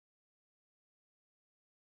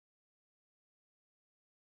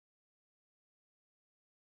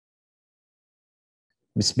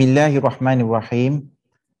Bismillahirrahmanirrahim.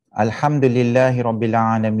 Alhamdulillahi rabbil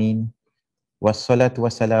alamin. Wassalatu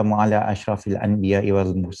wassalamu ala ashrafil anbiya'i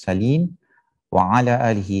wal mursalin wa ala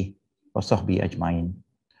alihi wa sahbihi ajma'in.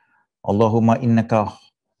 Allahumma innaka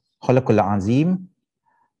khalaqul azim,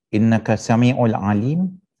 innaka sami'ul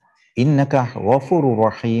alim, innaka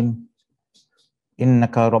ghafurur rahim,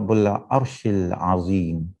 innaka rabbul arshil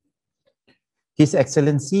azim. His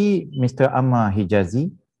Excellency Mr. Ammar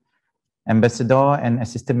Hijazi, Ambassador and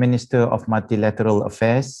Assistant Minister of Multilateral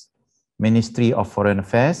Affairs, Ministry of Foreign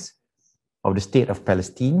Affairs of the State of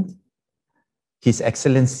Palestine, His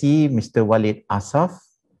Excellency Mr. Walid Asaf,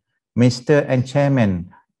 Minister and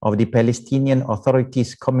Chairman of the Palestinian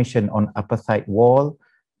Authorities Commission on Apartheid Wall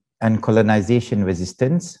and Colonization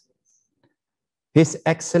Resistance, His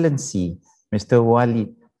Excellency Mr.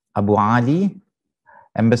 Walid Abu Ali,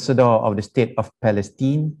 Ambassador of the State of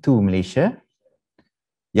Palestine to Malaysia,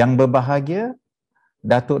 Yang berbahagia,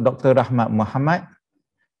 Datuk Dr. Rahmat Muhammad,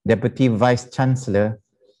 Deputy Vice Chancellor,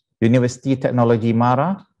 University Teknologi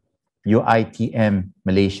Mara, UiTM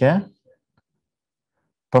Malaysia,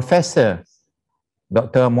 Professor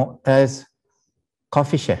Dr. Mu'taz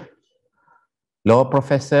Qafishah, Law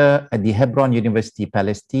Professor at the Hebron University,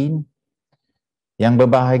 Palestine, Yang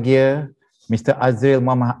berbahagia, Mr. Azril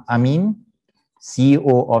Muhammad Amin,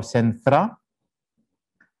 CEO of Sentra,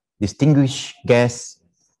 distinguished guests,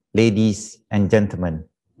 ladies and gentlemen.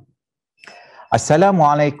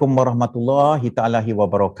 Assalamualaikum warahmatullahi ta'ala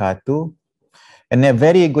wabarakatuh, and a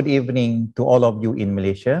very good evening to all of you in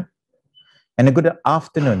Malaysia, and a good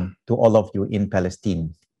afternoon to all of you in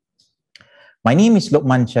Palestine. My name is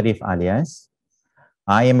Luqman Sharif alias.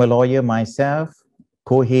 I am a lawyer myself,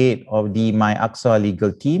 co-head of the My Aqsa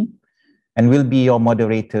legal team, and will be your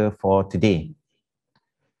moderator for today.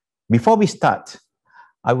 Before we start,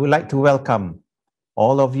 I would like to welcome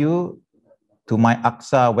all of you to my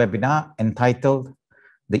Aqsa webinar entitled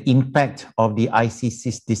The Impact of the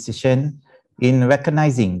ICC's Decision in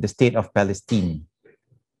Recognizing the State of Palestine.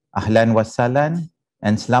 Ahlan wa sahlan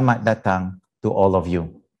and selamat datang to all of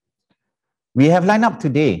you. We have lined up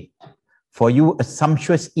today for you a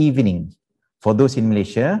sumptuous evening for those in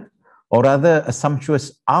Malaysia, or rather a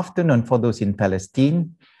sumptuous afternoon for those in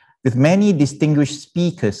Palestine, with many distinguished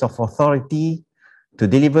speakers of authority to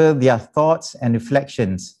deliver their thoughts and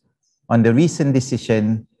reflections on the recent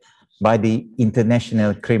decision by the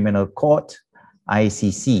International Criminal Court,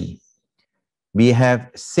 ICC. We have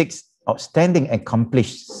 6 outstanding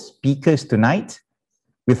accomplished speakers tonight,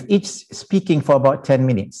 with each speaking for about 10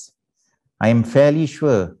 minutes. I am fairly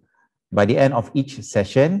sure by the end of each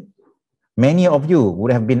session, many of you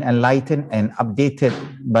would have been enlightened and updated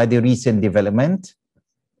by the recent development,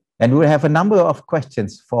 and we'll have a number of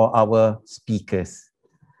questions for our speakers.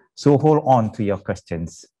 So hold on to your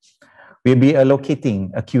questions. We'll be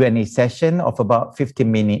allocating a Q&A session of about 15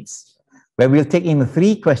 minutes, where we'll take in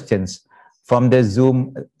 3 questions from the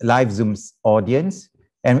live Zoom audience.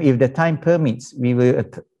 And if the time permits, we will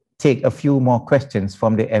take a few more questions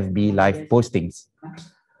from the FB live postings.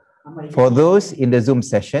 For those in the Zoom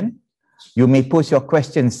session, you may post your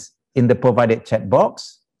questions in the provided chat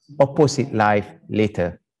box or post it live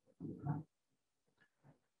later.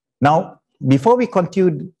 Now, before we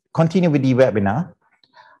continue with the webinar,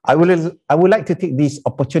 I would like to take this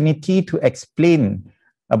opportunity to explain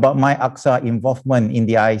about my Aqsa involvement in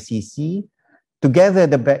the ICC, together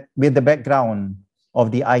with the background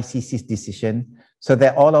of the ICC's decision, so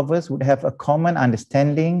that all of us would have a common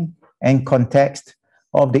understanding and context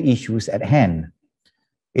of the issues at hand.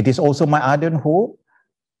 It is also my ardent hope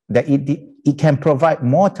that it can provide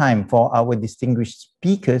more time for our distinguished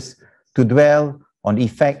speakers to dwell on the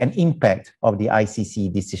effect and impact of the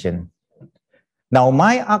ICC decision. Now,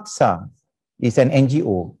 My Aqsa is an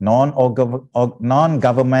NGO,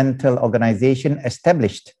 non-governmental organization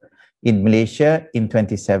established in Malaysia in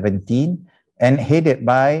 2017 and headed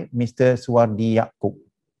by Mr. Suwardi Yaakob.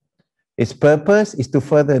 Its purpose is to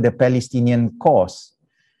further the Palestinian cause,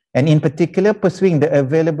 and in particular pursuing the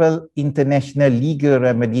available international legal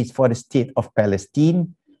remedies for the state of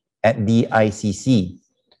Palestine at the ICC.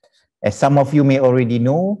 As some of you may already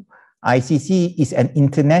know, ICC is an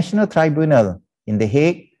international tribunal in The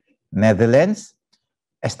Hague, Netherlands,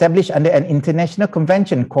 established under an international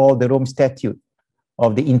convention called the Rome Statute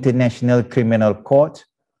of the International Criminal Court,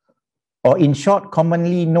 or in short,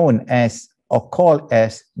 commonly known as or called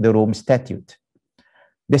as the Rome Statute.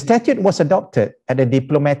 The statute was adopted at a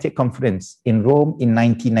diplomatic conference in Rome in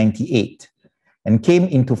 1998 and came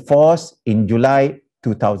into force in July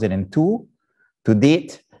 2002. To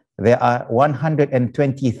date, there are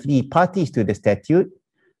 123 parties to the statute.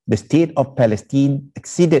 The state of Palestine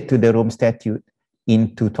acceded to the Rome Statute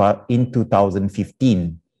in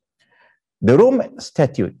 2015. The Rome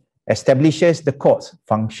Statute establishes the court's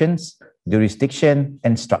functions, jurisdiction,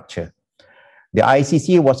 and structure. The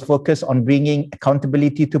ICC was focused on bringing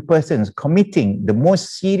accountability to persons committing the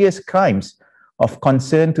most serious crimes of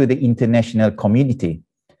concern to the international community.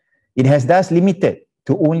 It has thus limited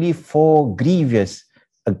to only 4 grievous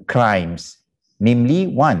crimes, namely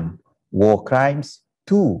 1, war crimes,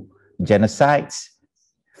 2, genocides,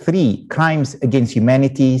 3, crimes against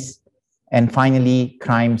humanities, and finally,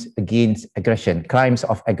 crimes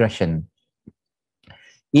of aggression.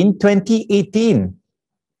 In 2018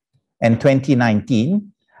 and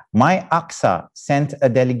 2019, My AXA sent a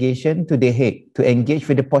delegation to The Hague to engage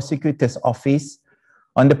with the prosecutor's office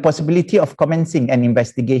on the possibility of commencing an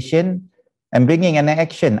investigation and bringing an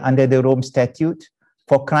action under the Rome Statute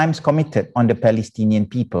for crimes committed on the Palestinian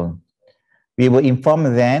people. We were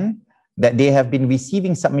informed then that they have been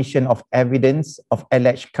receiving submission of evidence of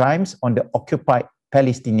alleged crimes on the occupied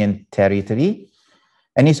Palestinian territory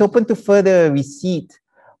and is open to further receipt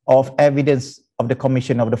of evidence of the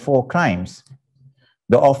commission of the 4 crimes.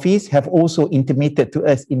 The office have also intimated to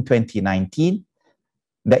us in 2019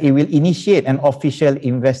 that it will initiate an official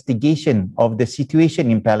investigation of the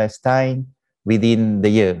situation in Palestine within the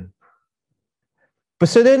year.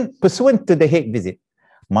 Pursuant to the Hague visit,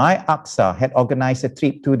 My AXA had organized a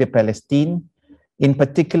trip to the Palestine, in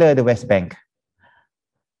particular the West Bank.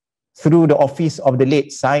 Through the office of the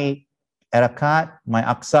late Saeed Erekat, My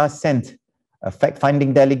AXA sent a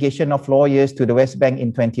fact-finding delegation of lawyers to the West Bank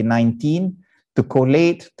in 2019 to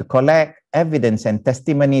collect evidence and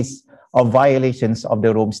testimonies of violations of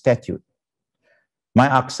the Rome Statute. My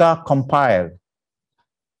AXA compiled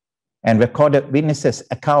and recorded witnesses'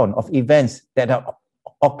 account of events that have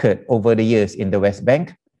occurred over the years in the West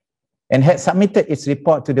Bank and had submitted its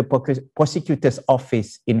report to the prosecutor's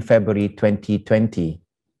office in February 2020.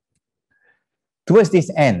 Towards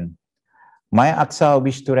this end, My AXA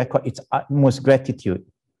wished to record its utmost gratitude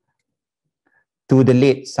to the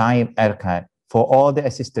late Saeed Erekat for all the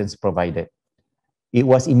assistance provided. It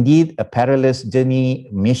was indeed a perilous journey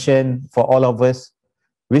mission for all of us,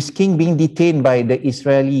 risking being detained by the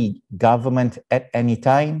Israeli government at any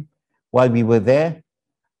time while we were there,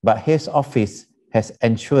 but his office has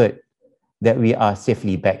ensured that we are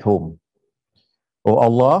safely back home. O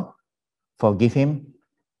Allah, forgive him,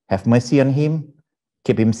 have mercy on him,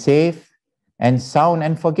 keep him safe and sound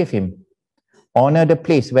and forgive him. Honor the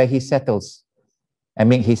place where he settles and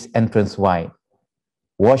make his entrance wide.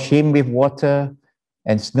 Wash him with water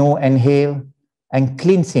and snow and hail and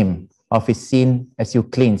cleanse him of his sin as you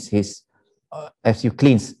cleanse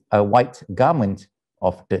a white garment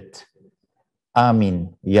of dirt.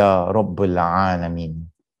 Amin ya Rabbul Alameen.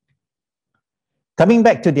 Coming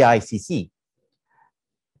back to the ICC,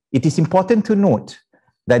 it is important to note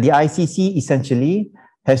that the ICC essentially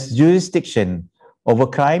has jurisdiction over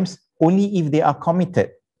crimes only if they are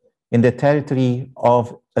committed in the territory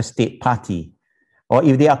of a state party or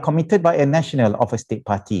if they are committed by a national of a state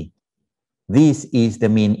party. This is the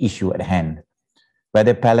main issue at hand,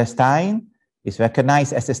 whether Palestine is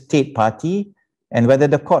recognized as a state party and whether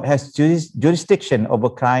the court has jurisdiction over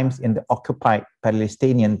crimes in the occupied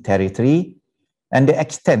Palestinian territory and the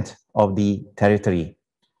extent of the territory,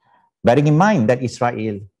 bearing in mind that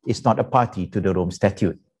Israel is not a party to the Rome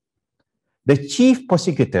Statute. The chief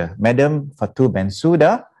prosecutor, Madam Fatou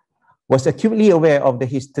Bensouda, was acutely aware of the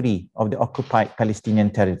history of the occupied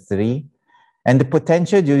Palestinian territory and the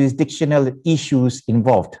potential jurisdictional issues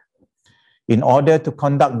involved. In order to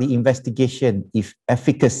conduct the investigation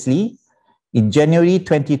efficaciously, in January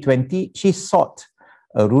 2020, she sought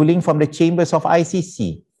a ruling from the chambers of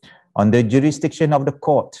ICC on the jurisdiction of the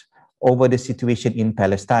court over the situation in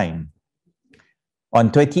Palestine.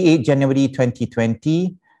 On 28 January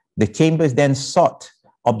 2020, the chambers then sought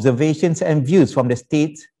observations and views from the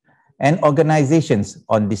states and organizations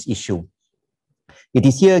on this issue. It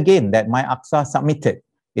is here again that My AXA submitted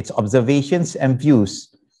its observations and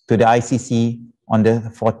views to the ICC on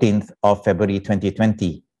the 14th of February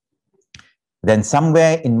 2020. Then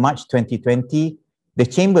somewhere in March 2020, the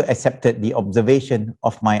chamber accepted the observation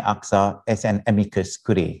of My AXA as an amicus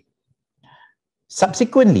curiae.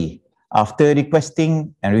 Subsequently, after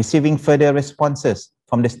requesting and receiving further responses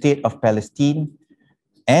from the State of Palestine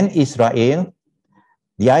and Israel,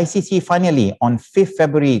 the ICC finally, on 5th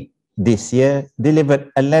February this year,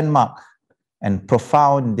 delivered a landmark and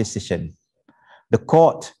profound decision. The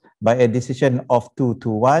court, by a decision of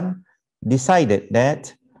 2-1, decided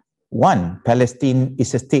that 1, Palestine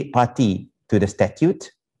is a state party to the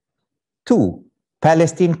statute. 2,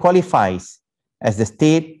 Palestine qualifies as the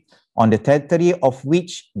state on the territory of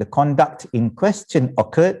which the conduct in question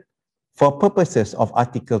occurred for purposes of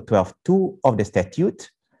Article 12.2 of the statute.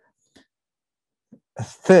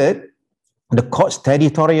 Third, the court's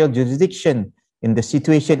territorial jurisdiction in the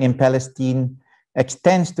situation in Palestine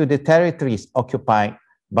extends to the territories occupied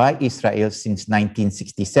by Israel since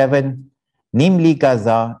 1967, namely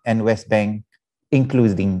Gaza and West Bank,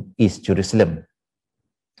 including East Jerusalem.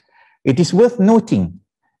 It is worthy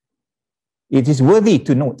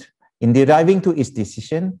to note, in deriving to its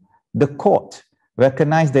decision, the court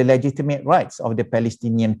recognized the legitimate rights of the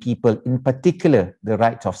Palestinian people, in particular the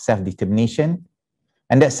right of self-determination,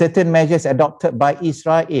 and that certain measures adopted by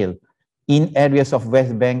Israel in areas of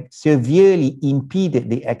West Bank severely impeded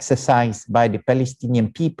the exercise by the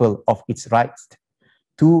Palestinian people of its rights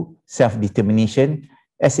to self-determination,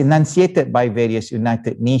 as enunciated by various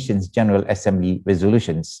United Nations General Assembly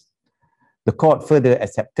resolutions. The court further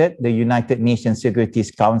accepted the United Nations Security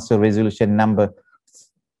Council Resolution number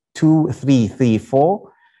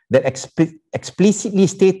 2334 that explicitly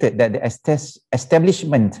stated that the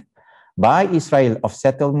establishment by Israel of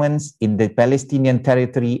settlements in the Palestinian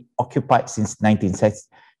territory occupied since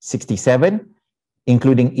 1967,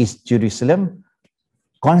 including East Jerusalem,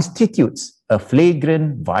 constitutes a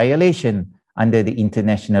flagrant violation under the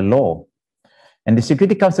international law. And the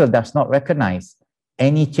Security Council does not recognize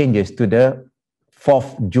any changes to the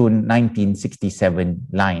 4th June 1967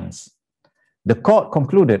 lines. The court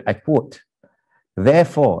concluded, I quote,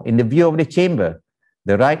 "Therefore, in the view of the Chamber,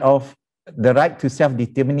 the right to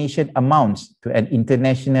self-determination amounts to an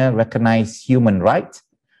international recognized human right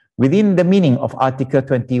within the meaning of Article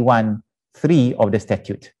 21(3) of the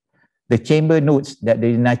statute. The Chamber notes that the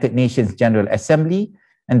United Nations General Assembly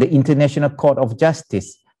and the International Court of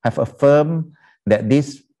Justice have affirmed that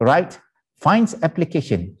this right finds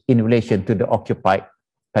application in relation to the occupied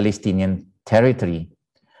Palestinian territory.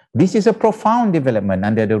 This is a profound development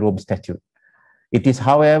under the Rome Statute. It is,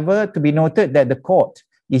 however, to be noted that the court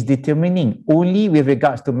is determining only with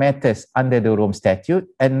regards to matters under the Rome Statute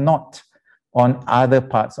and not on other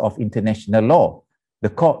parts of international law. The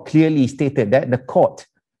court clearly stated that the court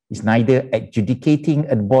is neither adjudicating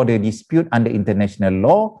a border dispute under international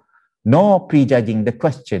law nor prejudging the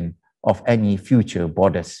question of any future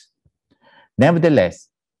borders. Nevertheless,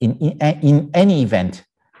 in any event,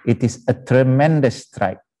 it is a tremendous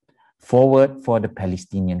stride forward for the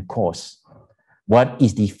Palestinian cause. What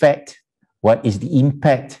is the effect, what is the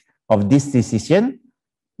impact of this decision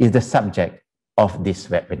is the subject of this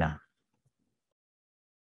webinar.